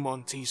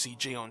Digimon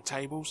TCG on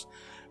tables,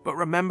 but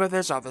remember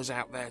there's others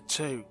out there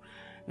too.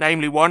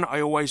 Namely one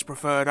I always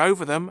preferred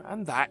over them,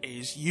 and that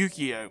is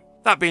Yu-Gi-Oh!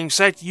 That being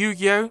said,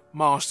 Yu-Gi-Oh!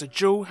 Master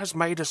Duel has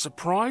made a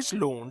surprise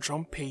launch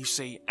on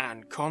PC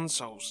and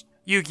consoles.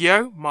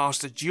 Yu-Gi-Oh!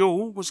 Master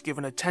Duel was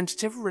given a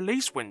tentative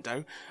release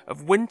window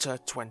of winter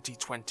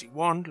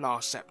 2021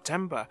 last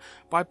September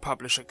by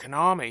publisher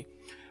Konami,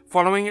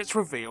 following its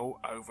reveal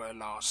over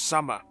last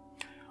summer.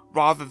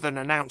 Rather than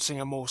announcing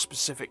a more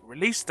specific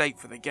release date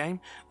for the game,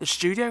 the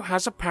studio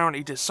has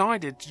apparently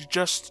decided to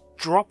just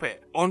drop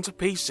it onto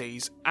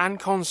PCs and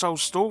console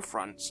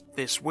storefronts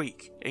this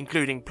week,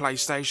 including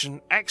PlayStation,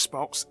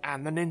 Xbox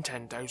and the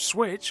Nintendo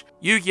Switch.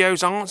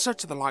 Yu-Gi-Oh's answer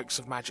to the likes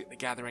of Magic the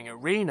Gathering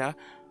Arena,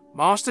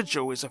 Master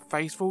Duel is a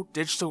faithful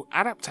digital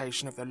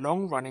adaptation of the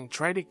long-running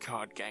trading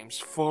card game's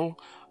full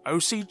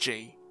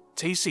OCG,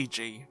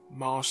 TCG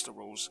Master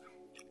Rules,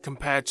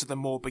 compared to the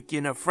more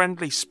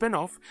beginner-friendly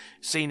spin-off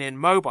seen in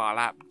mobile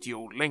app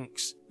Duel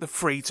Links. The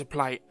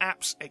free-to-play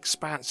app's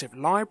expansive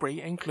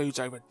library includes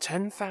over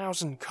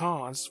 10,000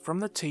 cards from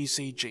the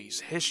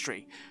TCG's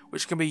history,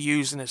 which can be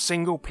used in a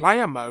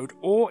single-player mode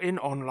or in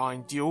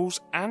online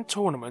duels and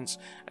tournaments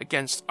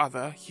against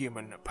other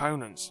human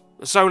opponents.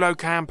 The solo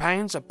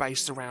campaigns are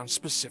based around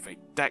specific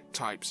deck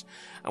types,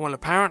 and will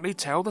apparently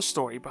tell the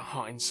story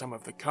behind some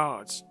of the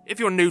cards. If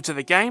you're new to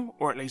the game,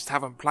 or at least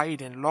haven't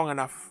played in long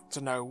enough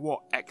to know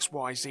what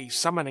XYZ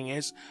summoning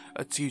is,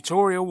 a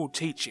tutorial will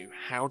teach you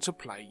how to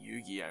play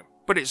Yu-Gi-Oh!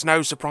 But it's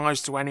no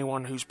surprise to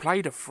anyone who's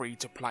played a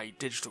free-to-play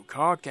digital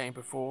card game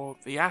before,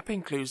 the app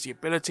includes the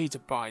ability to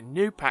buy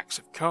new packs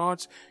of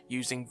cards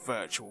using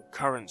virtual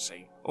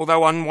currency.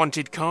 Although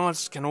unwanted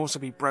cards can also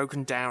be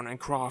broken down and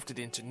crafted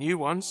into new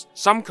ones,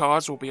 some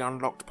cards will be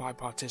unlocked by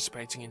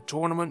participating in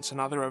tournaments and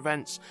other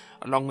events,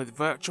 along with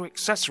virtual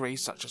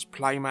accessories such as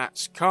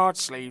playmats, card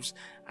sleeves,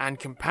 and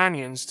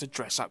companions to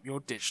dress up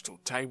your digital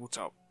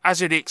tabletop. As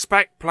you'd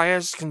expect,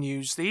 players can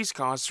use these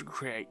cards to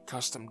create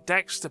custom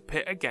decks to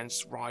pit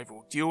against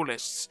rival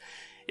duelists.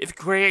 If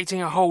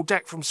creating a whole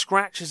deck from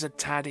scratch is a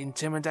tad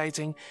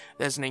intimidating,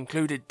 there's an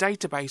included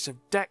database of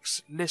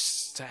decks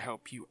lists to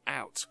help you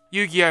out.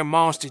 Yu-Gi-Oh!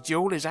 Master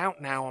Duel is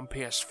out now on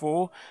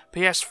PS4,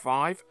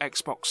 PS5,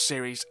 Xbox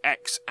Series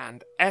X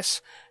and S,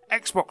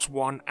 Xbox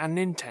One and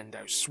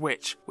Nintendo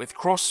Switch, with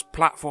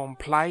cross-platform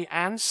play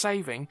and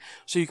saving,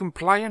 so you can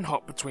play and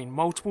hop between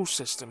multiple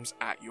systems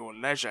at your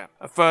leisure.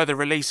 A further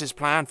release is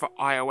planned for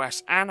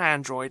iOS and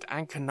Android,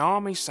 and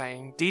Konami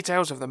saying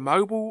details of the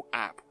mobile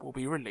app will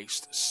be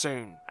released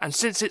soon. And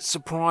since its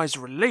surprise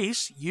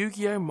release,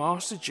 Yu-Gi-Oh!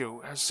 Master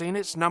Duel has seen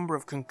its number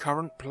of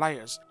concurrent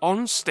players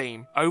on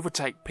Steam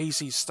overtake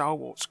PC Star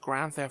Wars,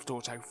 Grand Theft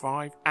Auto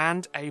 5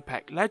 and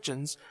Apex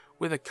Legends,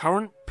 with a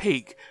current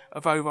peak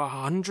of over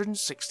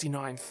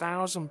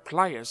 169,000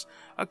 players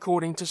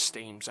according to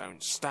Steam's own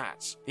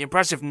stats. The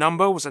impressive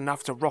number was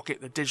enough to rocket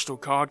the digital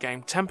card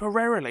game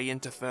temporarily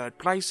into third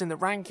place in the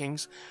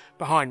rankings,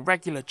 behind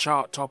regular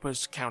chart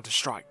toppers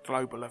Counter-Strike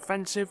Global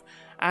Offensive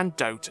and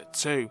Dota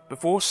 2,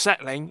 before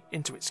settling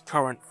into its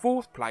current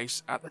fourth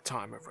place at the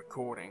time of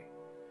recording.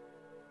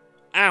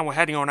 And we're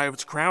heading on over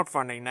to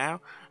crowdfunding now.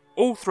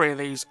 All three of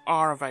these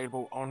are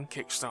available on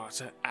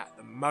Kickstarter at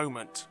the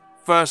moment.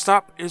 First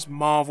up is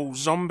Marvel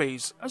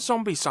Zombies, a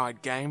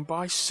zombie-side game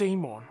by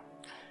CMON.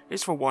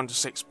 It's for 1 to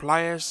 6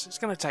 players, it's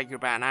going to take you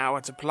about an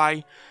hour to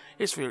play,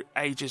 it's for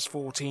ages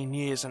 14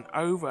 years and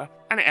over,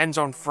 and it ends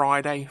on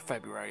Friday,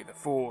 February the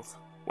 4th.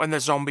 When the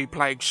zombie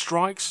plague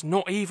strikes,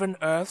 not even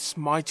Earth's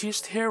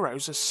mightiest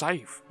heroes are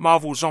safe.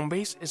 Marvel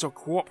Zombies is a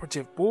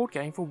cooperative board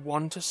game for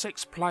 1 to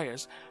 6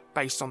 players,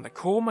 based on the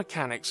core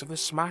mechanics of the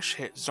smash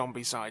hit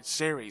Zombicide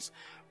series,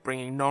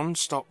 bringing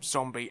non-stop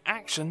zombie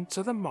action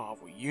to the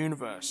Marvel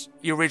Universe.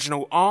 The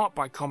original art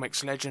by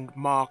comics legend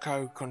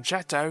Marco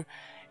Concetto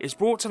is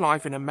brought to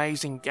life in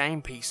amazing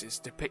game pieces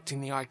depicting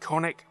the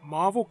iconic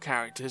Marvel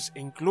characters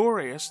in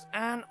glorious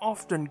and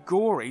often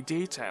gory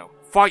detail.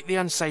 Fight the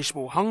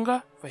insatiable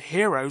hunger, for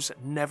heroes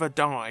never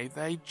die,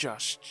 they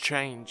just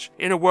change.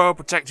 In a world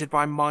protected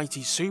by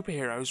mighty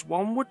superheroes,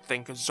 one would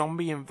think a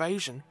zombie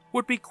invasion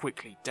would be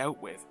quickly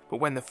dealt with, but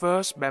when the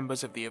first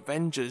members of the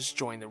Avengers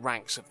joined the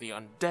ranks of the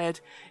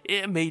undead,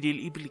 it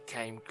immediately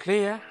became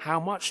clear how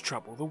much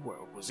trouble the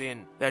world was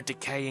in. Their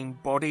decaying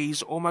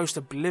bodies, almost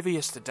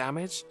oblivious to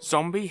damage,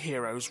 zombie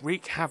heroes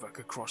wreak havoc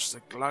across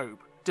the globe.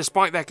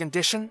 Despite their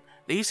condition,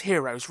 these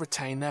heroes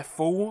retain their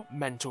full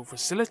mental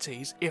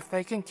facilities if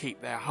they can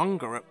keep their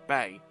hunger at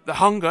bay. The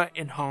hunger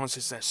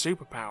enhances their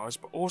superpowers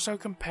but also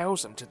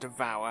compels them to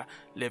devour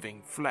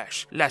living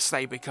flesh, lest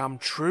they become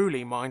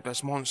truly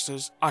mindless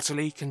monsters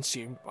utterly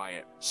consumed by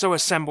it. So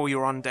assemble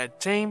your undead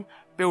team,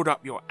 build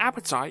up your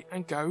appetite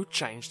and go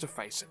change the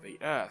face of the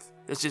earth.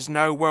 This is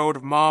no world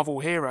of Marvel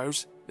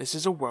heroes, this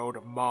is a world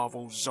of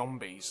Marvel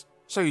zombies.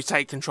 So you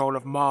take control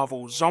of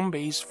Marvel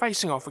Zombies,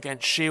 facing off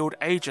against S.H.I.E.L.D.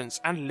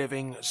 agents and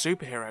living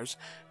superheroes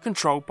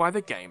controlled by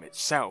the game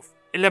itself.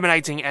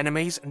 Eliminating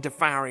enemies and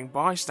devouring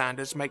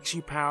bystanders makes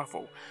you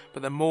powerful,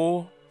 but the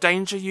more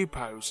danger you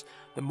pose,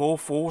 the more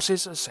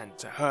forces are sent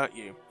to hurt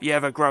you. The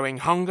ever-growing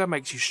hunger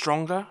makes you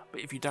stronger,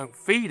 but if you don't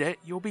feed it,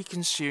 you'll be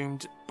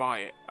consumed by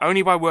it.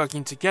 Only by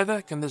working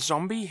together can the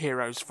zombie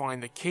heroes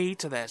find the key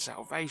to their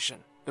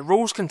salvation. The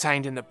rules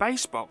contained in the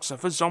base box are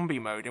for zombie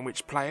mode, in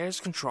which players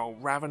control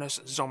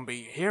ravenous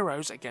zombie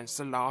heroes against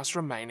the last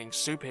remaining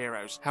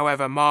superheroes.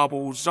 However,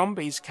 Marvel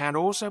Zombies can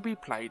also be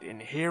played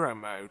in hero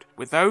mode,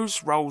 with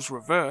those roles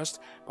reversed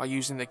by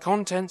using the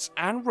contents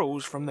and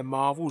rules from the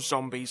Marvel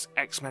Zombies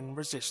X-Men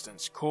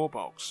Resistance core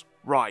box.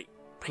 Right,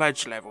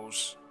 pledge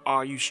levels.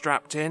 Are you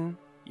strapped in?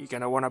 You're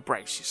going to want to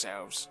brace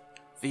yourselves.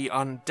 The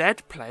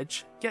Undead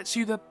pledge gets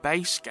you the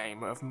base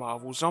game of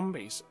Marvel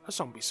Zombies, a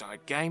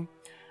zombie-side game,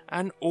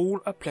 and all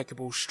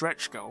applicable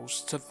stretch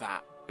goals to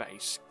that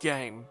base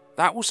game.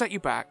 That will set you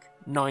back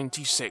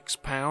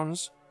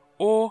 £96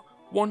 or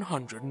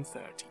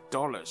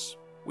 $130.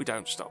 We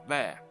don't stop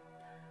there.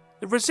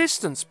 The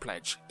Resistance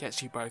pledge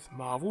gets you both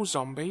Marvel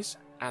Zombies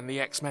and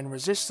the X-Men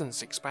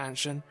Resistance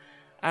expansion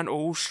and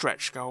all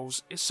stretch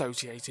goals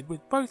associated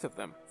with both of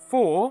them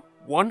for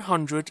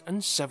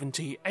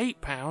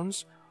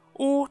 £178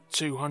 or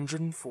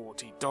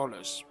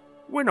 $240.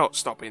 We're not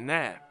stopping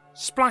there.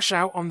 Splash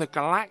out on the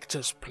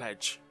Galactus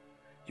pledge.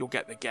 You'll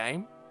get the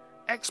game,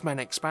 X-Men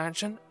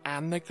expansion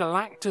and the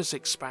Galactus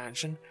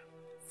expansion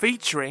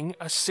featuring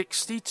a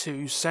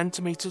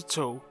 62cm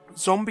tall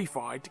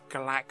zombified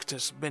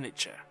Galactus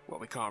miniature. Well,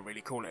 we can't really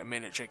call it a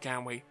miniature,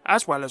 can we?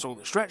 As well as all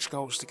the stretch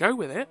goals to go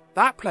with it.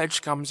 That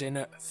pledge comes in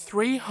at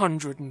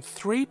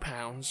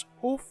 £303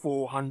 or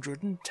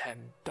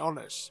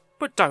 $410.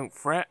 But don't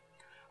fret,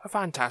 a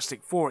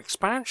Fantastic Four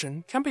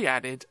expansion can be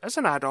added as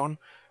an add-on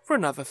for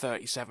another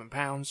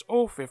 £37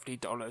 or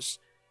 $50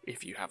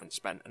 if you haven't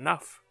spent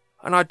enough.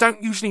 And I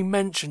don't usually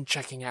mention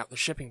checking out the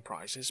shipping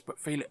prices, but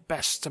feel it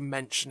best to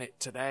mention it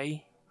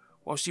today.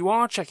 Whilst you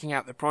are checking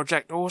out the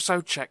project, also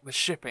check the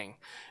shipping,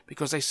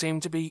 because they seem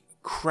to be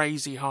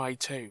crazy high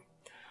too.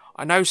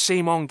 I know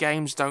CMON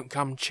games don't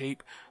come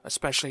cheap,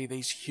 especially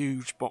these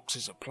huge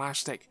boxes of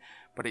plastic,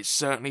 but it's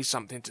certainly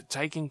something to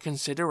take in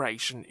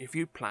consideration if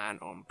you plan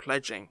on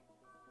pledging.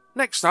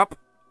 Next up,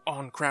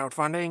 on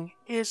crowdfunding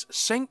is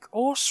Sink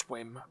or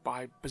Swim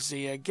by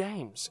Bazia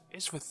Games.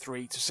 It's for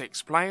 3 to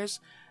 6 players,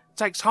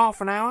 takes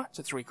half an hour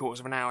to 3/4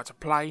 of an hour to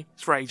play,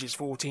 it's for ages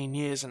 14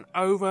 years and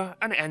over,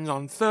 and it ends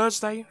on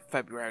Thursday,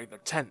 February the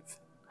 10th.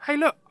 Hey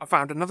look, I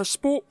found another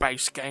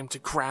sport-based game to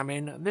cram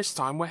in, and this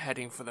time we're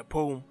heading for the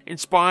pool.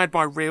 Inspired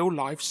by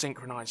real-life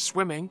synchronized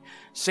swimming,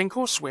 Sink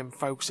or Swim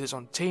focuses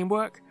on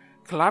teamwork,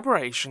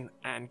 collaboration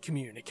and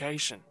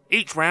communication.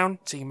 Each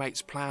round,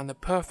 teammates plan the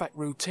perfect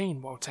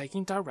routine while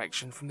taking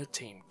direction from the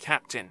team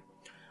captain.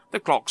 The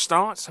clock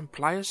starts and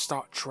players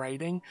start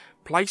trading,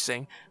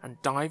 placing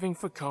and diving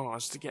for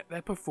cards to get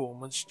their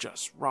performance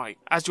just right.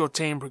 As your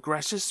team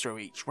progresses through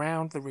each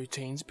round, the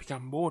routines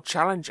become more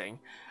challenging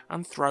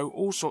and throw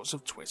all sorts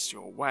of twists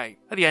your way.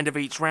 At the end of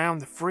each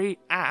round, the free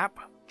app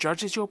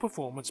judges your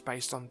performance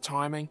based on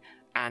timing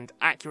and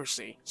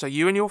accuracy, so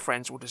you and your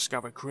friends will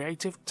discover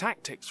creative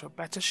tactics for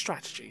better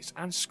strategies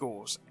and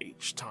scores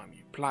each time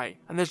you play.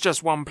 And there's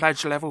just one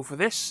pledge level for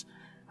this,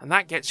 and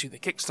that gets you the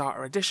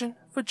Kickstarter edition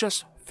for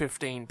just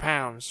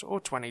 £15 or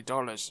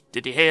 $20.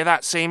 Did you hear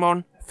that,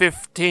 Simon?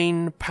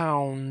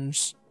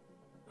 £15.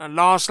 And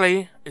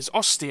lastly is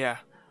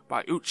Ostia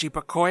by Uchi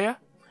Bakoya.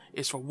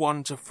 It's for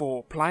 1 to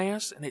 4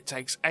 players, and it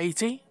takes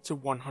 80 to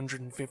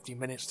 150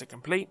 minutes to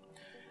complete.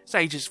 Its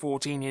age is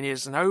 14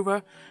 years and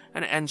over,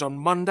 and it ends on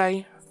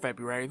Monday,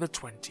 February the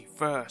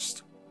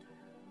 21st.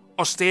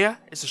 Ostia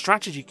is a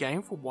strategy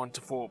game for 1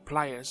 to 4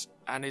 players,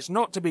 and is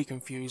not to be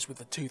confused with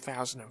the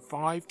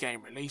 2005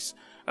 game release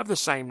of the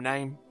same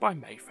name by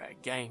Mayfair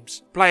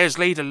Games. Players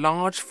lead a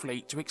large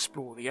fleet to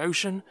explore the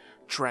ocean,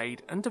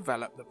 trade and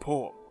develop the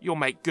port. You'll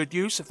make good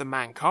use of the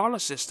Mancala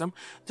system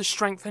to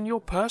strengthen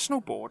your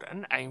personal board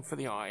and aim for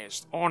the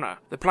highest honour.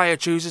 The player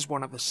chooses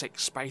one of the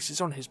 6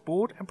 spaces on his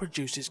board and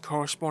produces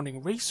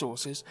corresponding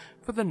resources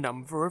for the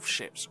number of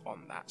ships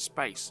on that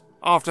space.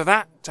 After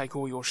that, take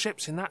all your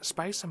ships in that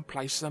space and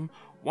place them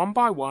one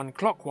by one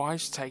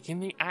clockwise, taking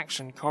the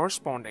action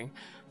corresponding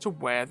to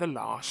where the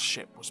last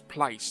ship was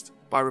placed.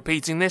 By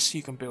repeating this,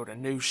 you can build a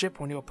new ship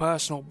on your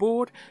personal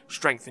board,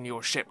 strengthen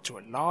your ship to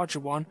a larger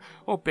one,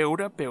 or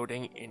build a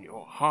building in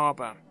your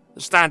harbour.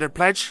 The standard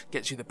pledge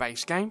gets you the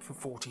base game for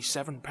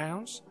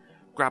 £47,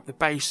 grab the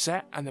base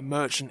set and the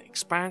merchant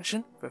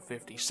expansion for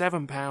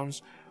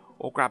 £57,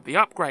 or grab the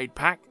upgrade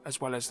pack as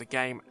well as the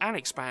game and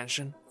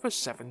expansion for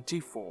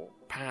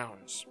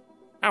 £74.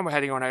 And we're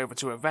heading on over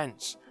to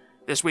events.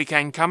 This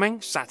weekend coming,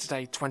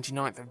 Saturday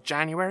 29th of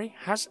January,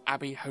 has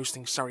Abby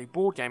hosting Surrey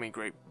Board Gaming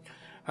Group.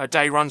 Her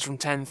day runs from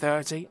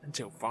 10:30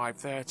 until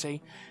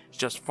 5:30. It's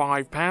just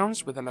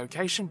 £5, with the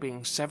location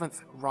being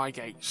 7th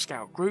Reigate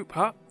Scout Group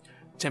Hut,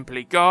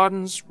 Timperley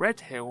Gardens,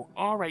 Red Hill,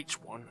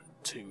 RH1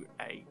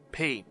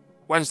 2AP.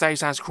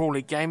 Wednesdays has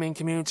Crawley Gaming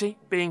Community,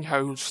 being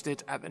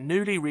hosted at the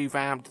newly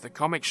revamped The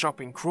Comic Shop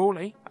in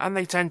Crawley, and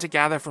they tend to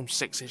gather from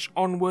 6ish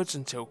onwards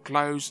until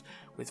close,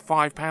 with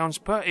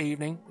 £5 per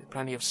evening, with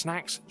plenty of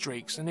snacks,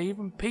 drinks and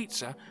even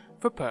pizza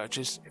for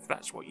purchase if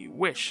that's what you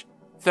wish.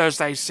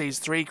 Thursdays sees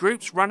 3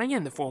 groups running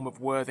in the form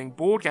of Worthing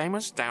Board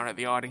Gamers down at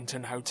the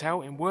Ardington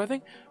Hotel in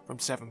Worthing from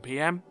 7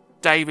 p.m.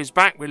 Dave is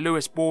back with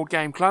Lewis Board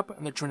Game Club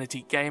and the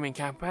Trinity Gaming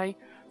Cafe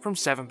from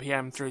 7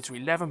 p.m. through to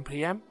 11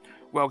 p.m,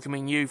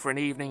 welcoming you for an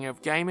evening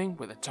of gaming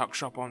with a tuck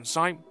shop on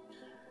site.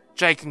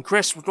 Jake and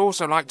Chris would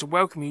also like to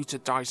welcome you to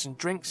Dyson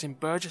Drinks in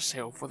Burgess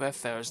Hill for their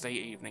Thursday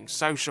evening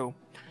social.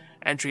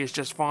 Entry is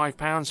just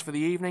 £5 for the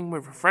evening,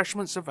 with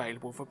refreshments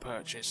available for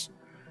purchase.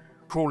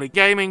 Crawley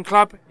Gaming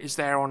Club is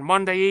there on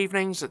Monday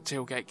evenings at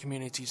Tilgate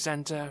Community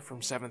Centre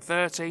from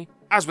 7:30.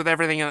 As with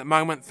everything at the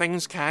moment,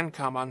 things can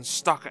come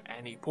unstuck at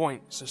any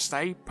point, so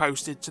stay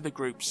posted to the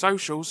group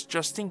socials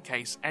just in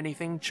case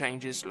anything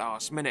changes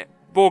last minute.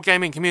 Board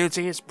Gaming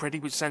Community is pretty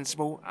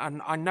sensible,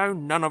 and I know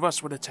none of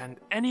us would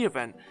attend any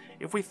event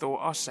if we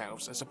thought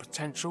ourselves as a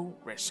potential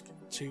risk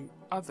to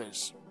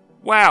others.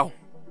 Well,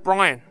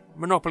 Brian,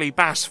 Monopoly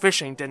Bass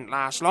Fishing didn't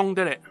last long,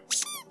 did it?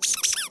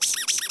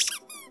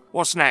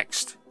 What's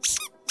next?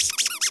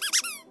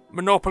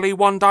 Monopoly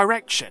One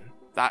Direction?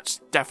 That's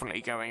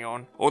definitely going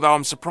on, although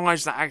I'm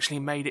surprised that actually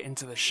made it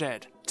into the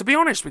shed. To be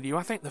honest with you,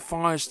 I think the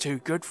fire's too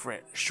good for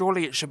it.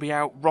 Surely it should be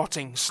out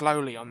rotting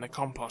slowly on the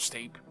compost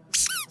heap.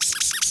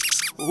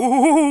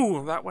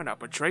 Ooh, that went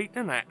up a treat,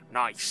 didn't it?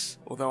 Nice.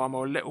 Although I'm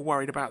a little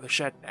worried about the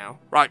shed now.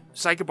 Right,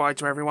 say goodbye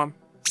to everyone.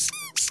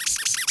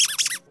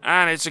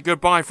 And it's a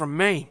goodbye from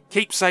me.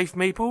 Keep safe,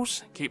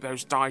 meeples. Keep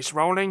those dice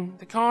rolling,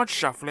 the cards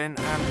shuffling,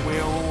 and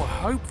we'll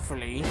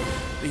hopefully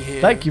be here.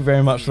 Thank you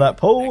very much for that,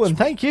 Paul. And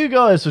thank you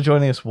guys for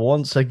joining us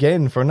once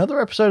again for another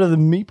episode of the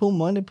Meeple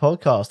Minded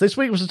Podcast. This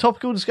week was a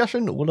topical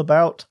discussion all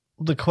about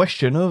the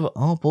question of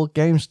are board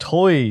games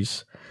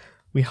toys?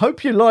 We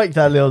hope you liked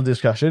that little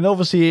discussion.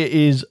 Obviously, it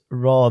is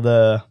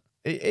rather...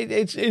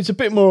 It's a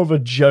bit more of a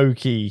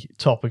jokey,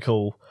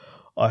 topical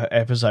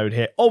episode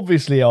here.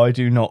 Obviously, I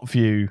do not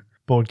view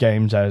board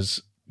games as,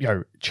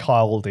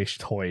 childish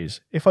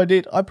toys. If I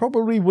did, I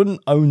probably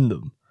wouldn't own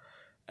them.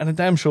 And I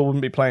damn sure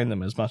wouldn't be playing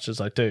them as much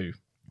as I do.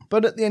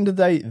 But at the end of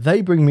the day,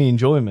 they bring me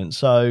enjoyment.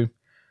 So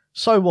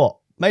what?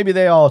 Maybe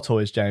they are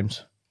toys,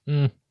 James.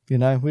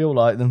 We all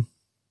like them.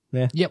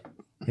 Yeah. Yep.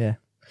 Yeah.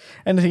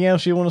 Anything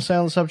else you want to say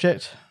on the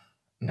subject?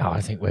 No,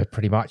 I think we're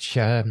pretty much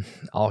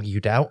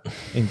argued out.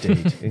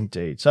 Indeed,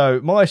 indeed.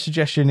 So my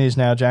suggestion is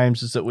now,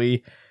 James, is that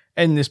we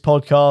end this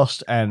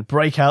podcast and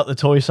break out the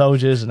toy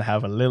soldiers and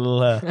have a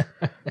little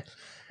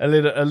a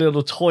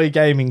little toy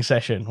gaming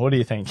session. What do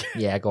you think?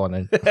 Yeah, go on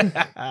then.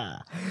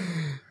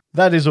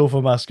 That is all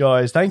from us,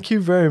 guys. Thank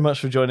you very much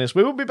for joining us.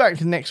 We will be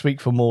back next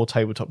week for more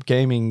tabletop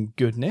gaming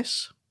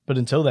goodness. But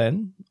until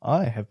then,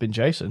 I have been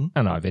Jason.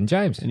 And I've been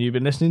James. And you've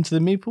been listening to the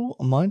Meeple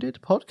Minded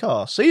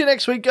podcast. See you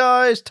next week,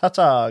 guys.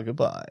 Ta-ta.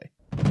 Goodbye.